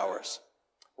difference in ours.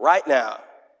 Right now,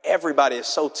 everybody is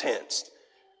so tensed,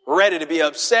 ready to be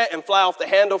upset and fly off the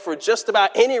handle for just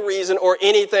about any reason or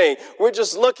anything. We're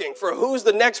just looking for who's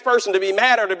the next person to be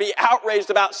mad or to be outraged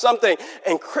about something.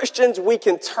 And Christians, we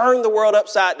can turn the world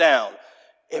upside down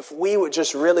if we would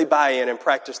just really buy in and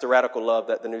practice the radical love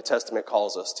that the New Testament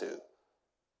calls us to.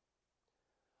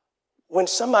 When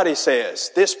somebody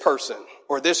says this person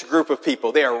or this group of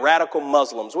people, they are radical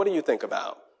Muslims, what do you think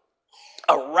about?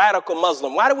 A radical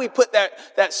Muslim. Why do we put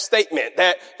that statement,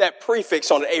 that prefix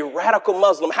on it, a radical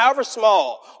Muslim? However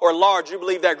small or large you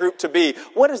believe that group to be,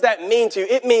 what does that mean to you?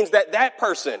 It means that that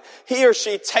person, he or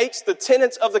she takes the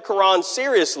tenets of the Quran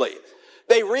seriously.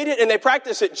 They read it and they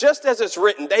practice it just as it's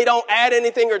written. They don't add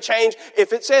anything or change.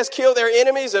 If it says kill their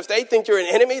enemies, if they think you're an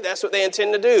enemy, that's what they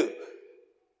intend to do.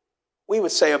 We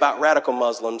would say about radical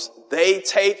Muslims, they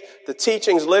take the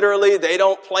teachings literally. They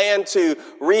don't plan to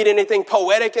read anything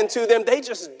poetic into them. They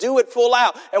just do it full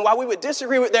out. And while we would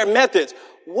disagree with their methods,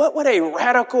 what would a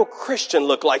radical Christian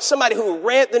look like? Somebody who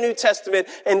read the New Testament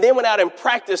and then went out and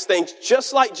practiced things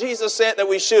just like Jesus said that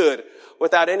we should,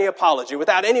 without any apology,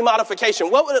 without any modification.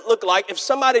 What would it look like if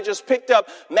somebody just picked up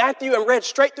Matthew and read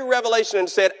straight through Revelation and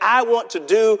said, I want to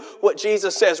do what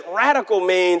Jesus says? Radical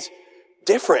means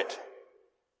different.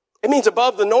 It means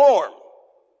above the norm.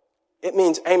 It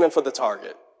means aiming for the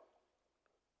target.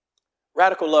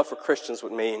 Radical love for Christians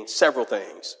would mean several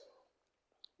things.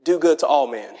 Do good to all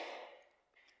men,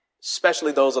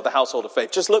 especially those of the household of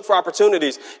faith. Just look for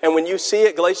opportunities. And when you see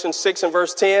it, Galatians 6 and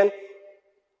verse 10,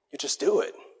 you just do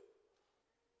it.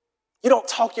 You don't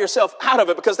talk yourself out of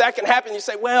it, because that can happen. You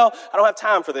say, well, I don't have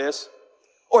time for this.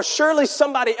 Or surely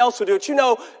somebody else will do it. You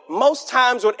know, most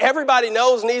times what everybody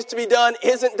knows needs to be done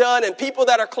isn't done, and people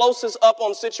that are closest up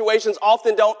on situations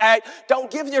often don't act.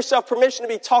 Don't give yourself permission to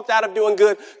be talked out of doing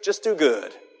good. Just do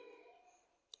good.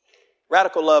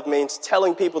 Radical love means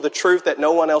telling people the truth that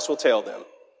no one else will tell them.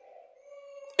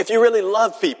 If you really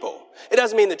love people, it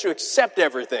doesn't mean that you accept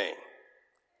everything,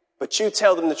 but you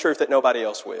tell them the truth that nobody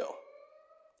else will.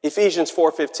 Ephesians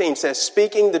 4:15 says,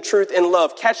 speaking the truth in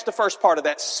love. Catch the first part of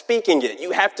that, speaking it.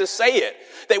 You have to say it.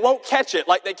 They won't catch it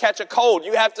like they catch a cold.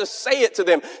 You have to say it to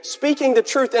them. Speaking the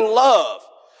truth in love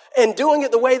and doing it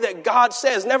the way that God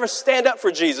says. Never stand up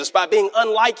for Jesus by being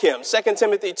unlike him. 2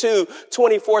 Timothy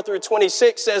 2:24 through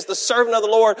 26 says, the servant of the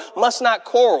Lord must not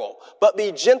quarrel, but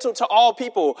be gentle to all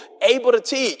people, able to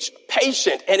teach,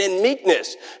 patient, and in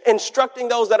meekness, instructing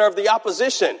those that are of the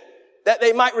opposition, that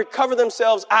they might recover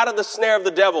themselves out of the snare of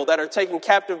the devil, that are taken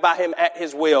captive by him at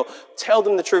his will. Tell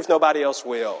them the truth, nobody else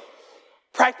will.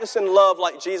 Practicing love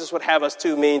like Jesus would have us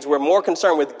to means we're more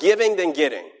concerned with giving than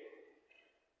getting.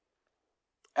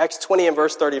 Acts 20 and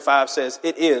verse 35 says,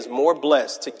 it is more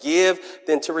blessed to give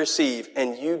than to receive,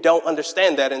 and you don't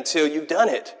understand that until you've done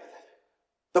it.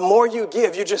 The more you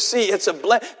give, you just see it's a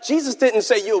bless. Jesus didn't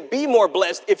say you'll be more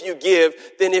blessed if you give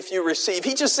than if you receive.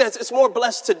 He just says it's more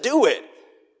blessed to do it.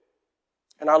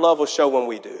 And our love will show when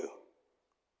we do.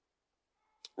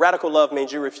 Radical love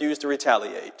means you refuse to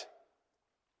retaliate.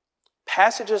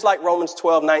 Passages like Romans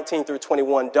 12:19 through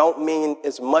 21 don't mean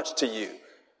as much to you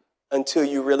until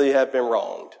you really have been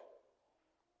wronged.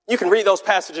 You can read those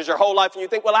passages your whole life and you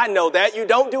think, well, I know that. You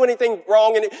don't do anything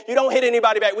wrong and you don't hit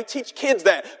anybody back. We teach kids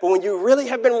that. But when you really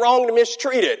have been wronged and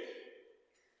mistreated,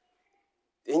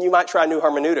 then you might try a new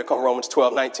hermeneutic on Romans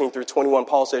 12:19 through 21.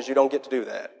 Paul says you don't get to do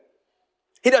that.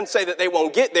 He doesn't say that they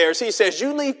won't get theirs. He says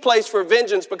you leave place for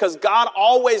vengeance because God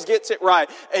always gets it right.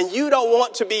 And you don't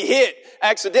want to be hit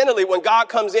accidentally when God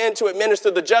comes in to administer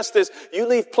the justice. You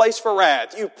leave place for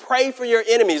wrath. You pray for your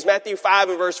enemies. Matthew 5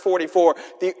 and verse 44.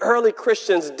 The early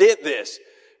Christians did this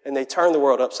and they turned the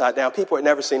world upside down. People had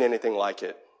never seen anything like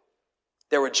it.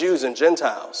 There were Jews and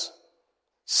Gentiles,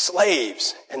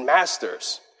 slaves and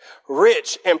masters,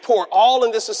 rich and poor, all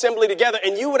in this assembly together.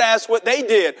 And you would ask what they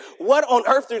did. What on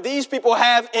earth do these people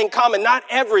have in common? Not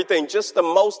everything, just the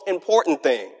most important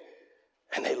thing.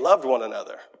 And they loved one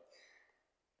another.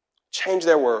 Changed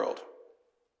their world.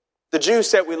 The Jews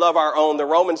said we love our own. The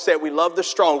Romans said we love the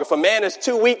strong. If a man is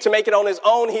too weak to make it on his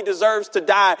own, he deserves to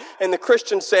die. And the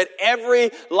Christians said every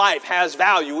life has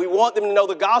value. We want them to know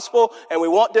the gospel and we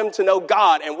want them to know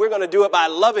God. And we're going to do it by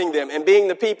loving them and being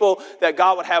the people that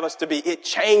God would have us to be. It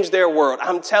changed their world.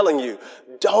 I'm telling you,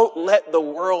 don't let the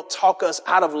world talk us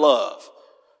out of love.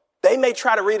 They may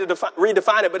try to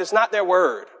redefine it, but it's not their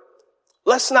word.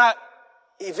 Let's not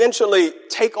eventually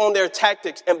take on their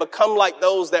tactics and become like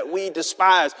those that we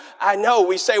despise. I know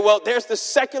we say, well, there's this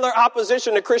secular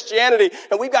opposition to Christianity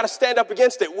and we've got to stand up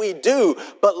against it. We do,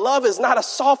 but love is not a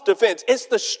soft defense. It's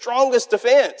the strongest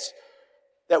defense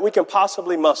that we can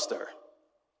possibly muster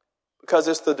because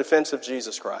it's the defense of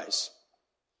Jesus Christ.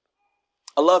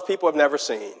 A love people have never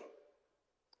seen.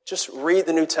 Just read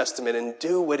the New Testament and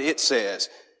do what it says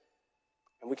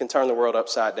and we can turn the world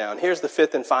upside down. Here's the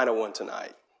fifth and final one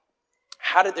tonight.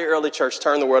 How did the early church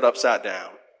turn the world upside down?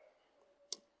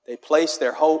 They placed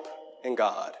their hope in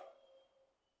God.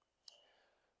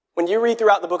 When you read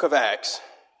throughout the book of Acts,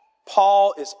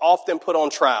 Paul is often put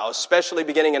on trial, especially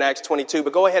beginning in Acts 22,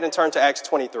 but go ahead and turn to Acts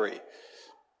 23.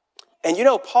 And you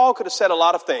know, Paul could have said a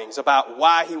lot of things about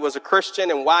why he was a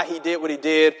Christian and why he did what he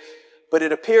did, but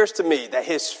it appears to me that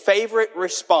his favorite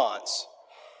response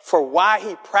for why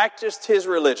he practiced his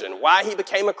religion, why he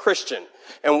became a Christian,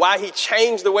 and why he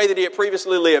changed the way that he had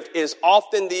previously lived is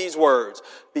often these words: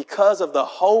 because of the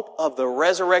hope of the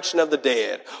resurrection of the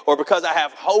dead, or because I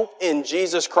have hope in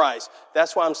Jesus Christ.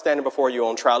 That's why I'm standing before you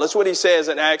on trial. That's what he says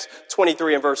in Acts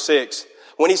 23 and verse 6.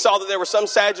 When he saw that there were some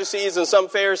Sadducees and some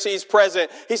Pharisees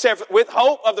present, he said, with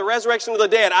hope of the resurrection of the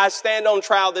dead, I stand on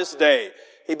trial this day.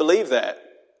 He believed that.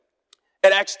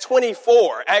 In Acts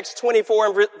 24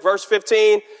 and verse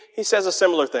 15, he says a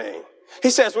similar thing. He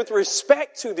says, with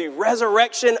respect to the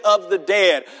resurrection of the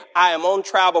dead, I am on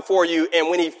trial before you. And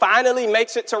when he finally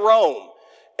makes it to Rome,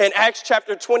 in Acts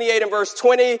chapter 28 and verse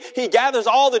 20, he gathers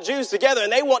all the Jews together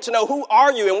and they want to know, who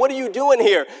are you and what are you doing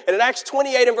here? And in Acts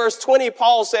 28 and verse 20,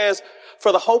 Paul says,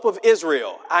 for the hope of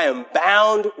Israel, I am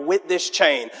bound with this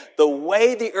chain. The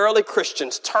way the early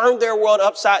Christians turned their world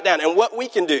upside down, and what we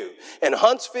can do in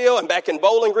Huntsville and back in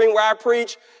Bowling Green where I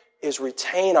preach is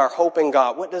retain our hope in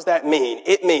God. What does that mean?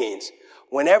 It means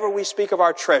whenever we speak of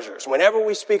our treasures, whenever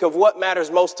we speak of what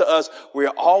matters most to us, we're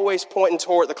always pointing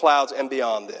toward the clouds and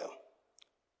beyond them.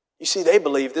 You see, they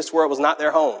believed this world was not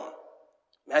their home.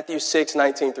 Matthew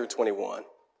 6:19-21.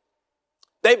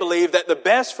 They believed that the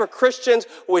best for Christians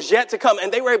was yet to come,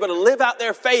 and they were able to live out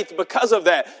their faith because of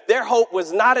that. Their hope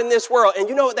was not in this world. And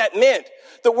you know what that meant?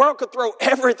 The world could throw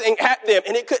everything at them,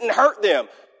 and it couldn't hurt them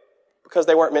because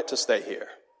they weren't meant to stay here.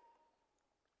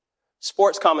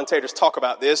 Sports commentators talk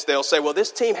about this. They'll say, well,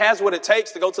 this team has what it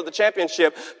takes to go to the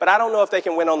championship, but I don't know if they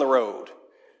can win on the road.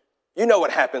 You know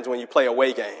what happens when you play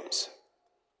away games.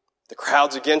 The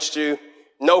crowd's against you.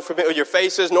 No familiar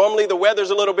faces. Normally the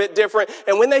weather's a little bit different.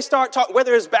 And when they start talking,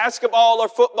 whether it's basketball or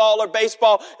football or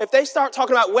baseball, if they start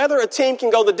talking about whether a team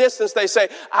can go the distance, they say,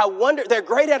 I wonder, they're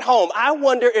great at home. I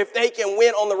wonder if they can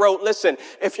win on the road. Listen,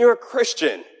 if you're a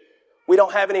Christian, we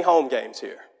don't have any home games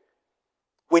here.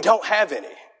 We don't have any.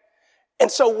 And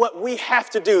so what we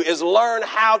have to do is learn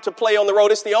how to play on the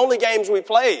road. It's the only games we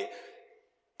play.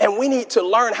 And we need to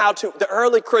learn how to. The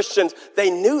early Christians,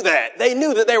 they knew that. They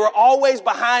knew that they were always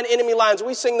behind enemy lines.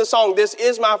 We sing the song, This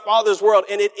Is My Father's World,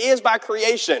 and it is by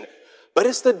creation. But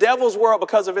it's the devil's world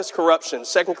because of its corruption.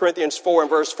 2 Corinthians 4 and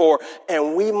verse 4.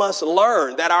 And we must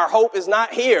learn that our hope is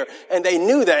not here. And they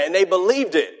knew that, and they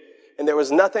believed it. And there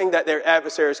was nothing that their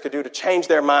adversaries could do to change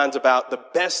their minds about the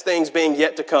best things being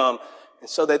yet to come, and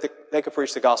so that they could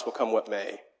preach the gospel come what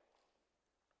may.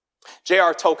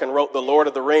 J.R. Tolkien wrote the Lord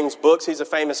of the Rings books. He's a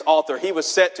famous author. He was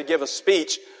set to give a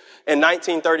speech in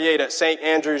 1938 at St.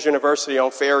 Andrews University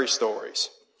on fairy stories.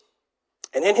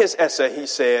 And in his essay, he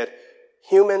said,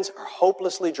 humans are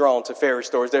hopelessly drawn to fairy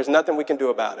stories. There's nothing we can do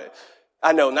about it.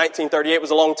 I know 1938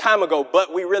 was a long time ago,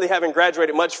 but we really haven't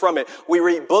graduated much from it. We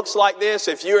read books like this.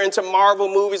 If you're into Marvel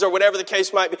movies or whatever the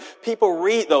case might be, people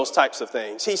read those types of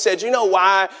things. He said, you know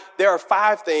why? There are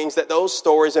 5 things that those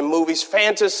stories and movies,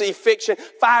 fantasy, fiction,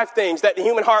 5 things that the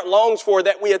human heart longs for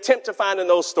that we attempt to find in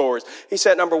those stories. He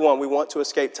said, number 1, we want to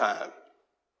escape time.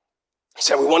 He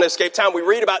said, we want to escape time. We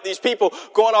read about these people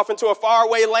going off into a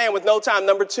faraway land with no time.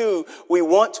 Number 2, we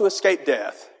want to escape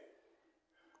death.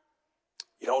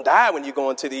 You don't die when you go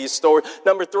into these stories.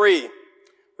 Number 3,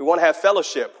 we want to have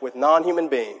fellowship with non-human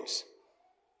beings.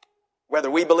 Whether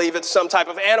we believe it's some type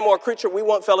of animal or creature, we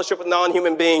want fellowship with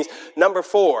non-human beings. Number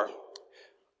 4,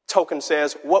 Tolkien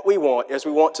says, what we want is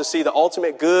we want to see the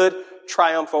ultimate good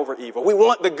triumph over evil. We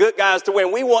want the good guys to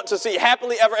win. We want to see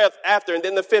happily ever after. And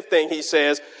then the 5th thing he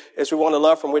says is we want a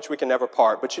love from which we can never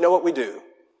part. But you know what we do?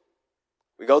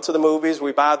 We go to the movies,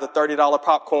 we buy the $30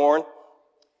 popcorn,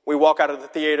 we walk out of the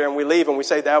theater and we leave and we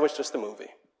say, that was just a movie.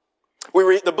 We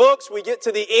read the books, we get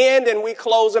to the end and we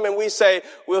close them and we say,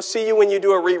 we'll see you when you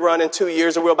do a rerun in 2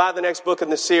 years, or we'll buy the next book in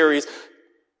the series,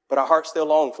 but our hearts still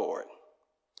long for it.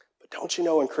 But don't you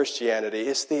know, in Christianity,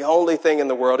 it's the only thing in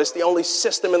the world, it's the only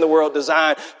system in the world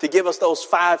designed to give us those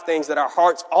 5 things that our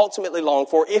hearts ultimately long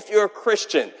for. If you're a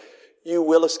Christian, you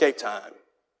will escape time.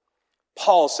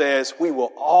 Paul says, we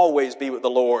will always be with the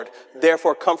Lord.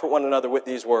 Therefore, comfort one another with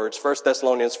these words. 1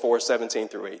 Thessalonians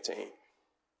 4:17-18.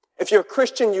 If you're a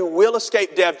Christian, you will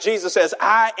escape death. Jesus says,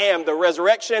 I am the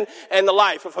resurrection and the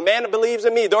life. If a man believes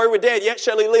in me, though he were dead, yet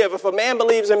shall he live. If a man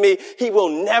believes in me, he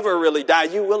will never really die.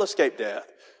 You will escape death.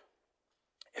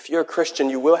 If you're a Christian,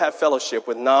 you will have fellowship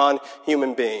with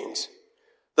non-human beings.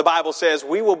 The Bible says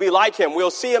we will be like him. We'll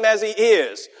see him as he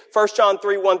is. 1 John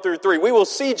 3:1-3. We will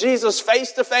see Jesus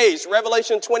face to face.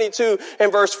 Revelation 22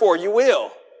 and verse 4. You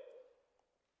will.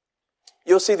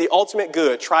 You'll see the ultimate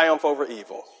good triumph over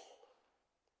evil.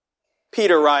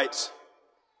 Peter writes,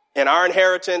 in our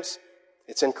inheritance,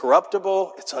 it's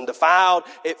incorruptible, it's undefiled,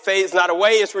 it fades not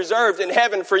away, it's reserved in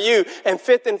heaven for you. And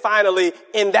 5th and finally,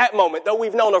 in that moment, though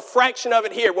we've known a fraction of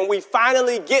it here, when we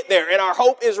finally get there and our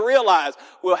hope is realized,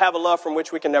 we'll have a love from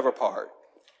which we can never part.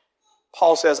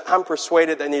 Paul says, I'm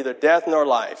persuaded that neither death nor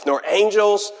life, nor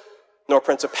angels, nor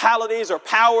principalities or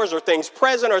powers or things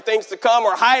present or things to come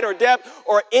or height or depth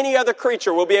or any other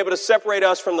creature will be able to separate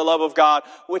us from the love of God,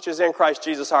 which is in Christ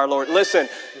Jesus our Lord. Listen,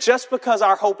 just because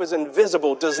our hope is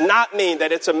invisible does not mean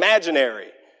that it's imaginary.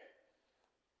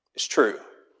 It's true.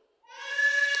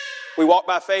 We walk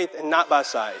by faith and not by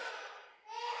sight.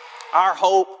 Our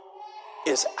hope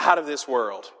is out of this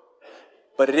world,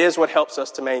 but it is what helps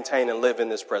us to maintain and live in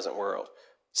this present world.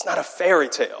 It's not a fairy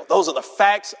tale. Those are the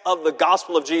facts of the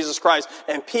gospel of Jesus Christ.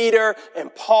 And Peter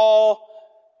and Paul,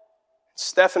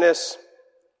 Stephanus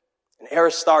and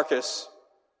Aristarchus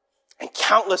and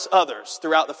countless others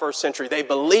throughout the first century, they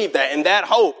believed that. And that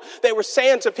hope, they were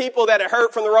saying to people that had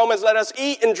heard from the Romans, let us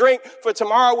eat and drink, for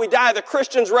tomorrow we die. The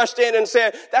Christians rushed in and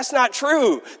said, that's not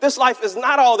true. This life is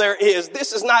not all there is.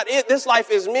 This is not it. This life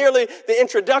is merely the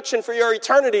introduction for your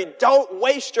eternity. Don't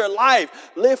waste your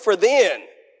life. Live for then.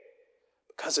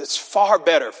 Because it's far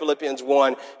better, Philippians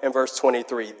 1 and verse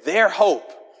 23. Their hope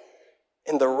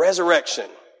in the resurrection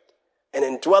and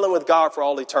in dwelling with God for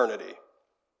all eternity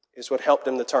is what helped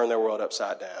them to turn their world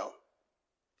upside down.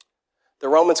 The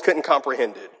Romans couldn't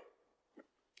comprehend it,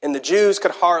 and the Jews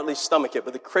could hardly stomach it,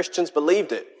 but the Christians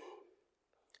believed it.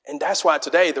 And that's why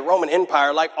today the Roman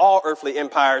Empire, like all earthly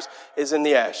empires, is in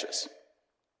the ashes.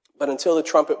 But until the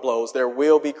trumpet blows, there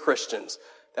will be Christians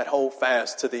that hold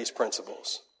fast to these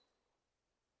principles.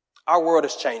 Our world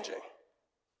is changing.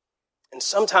 And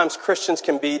sometimes Christians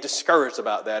can be discouraged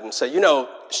about that and say,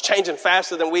 it's changing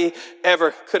faster than we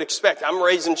ever could expect. I'm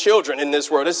raising children in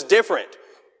this world. It's different.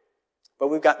 But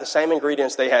we've got the same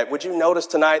ingredients they had. Would you notice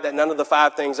tonight that none of the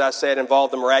 5 things I said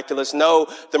involved the miraculous? No,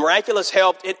 the miraculous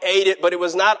helped, it aided, but it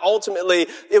was not ultimately,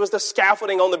 it was the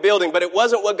scaffolding on the building, but it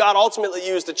wasn't what God ultimately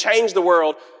used to change the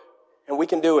world. And we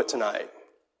can do it tonight.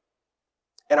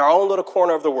 In our own little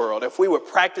corner of the world, if we would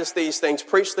practice these things,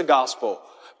 preach the gospel,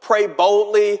 pray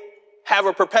boldly, have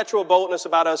a perpetual boldness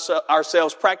about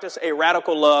ourselves, practice a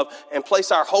radical love, and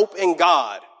place our hope in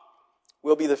God,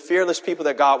 we'll be the fearless people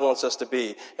that God wants us to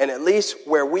be. And at least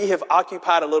where we have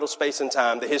occupied a little space and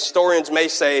time, the historians may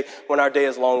say when our day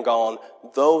is long gone,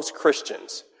 those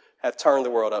Christians have turned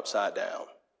the world upside down.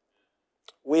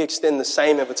 We extend the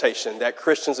same invitation that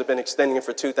Christians have been extending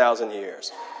for 2,000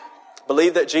 years.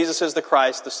 Believe that Jesus is the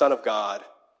Christ, the Son of God.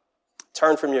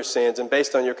 Turn from your sins, and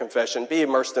based on your confession, be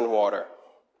immersed in water.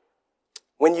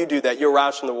 When you do that, you'll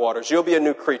rise from the waters. You'll be a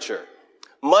new creature.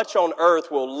 Much on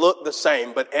earth will look the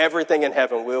same, but everything in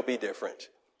heaven will be different.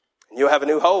 And you'll have a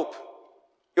new hope.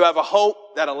 You'll have a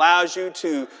hope that allows you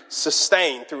to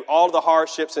sustain through all the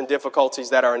hardships and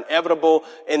difficulties that are inevitable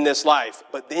in this life.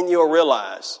 But then you'll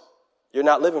realize you're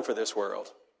not living for this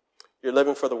world. You're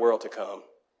living for the world to come.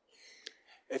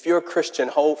 If you're a Christian,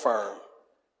 hold firm.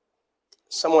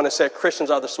 Someone has said Christians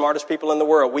are the smartest people in the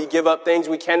world. We give up things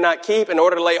we cannot keep in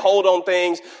order to lay hold on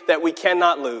things that we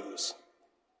cannot lose.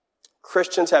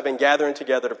 Christians have been gathering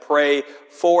together to pray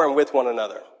for and with one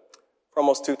another for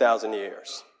almost 2,000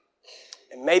 years.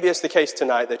 And maybe it's the case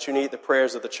tonight that you need the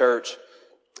prayers of the church.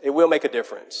 It will make a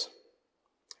difference.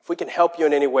 If we can help you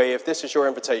in any way, if this is your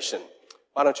invitation,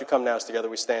 why don't you come now as together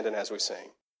we stand and as we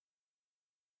sing.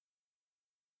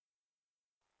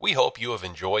 We hope you have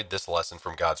enjoyed this lesson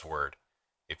from God's Word.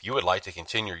 If you would like to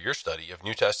continue your study of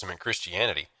New Testament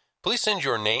Christianity, please send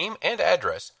your name and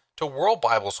address to World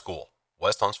Bible School,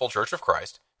 West Huntsville Church of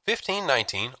Christ,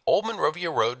 1519 Old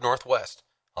Monrovia Road Northwest,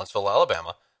 Huntsville,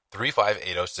 Alabama,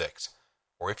 35806.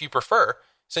 Or if you prefer,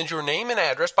 send your name and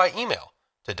address by email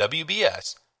to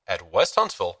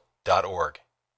wbs@westhuntsville.org.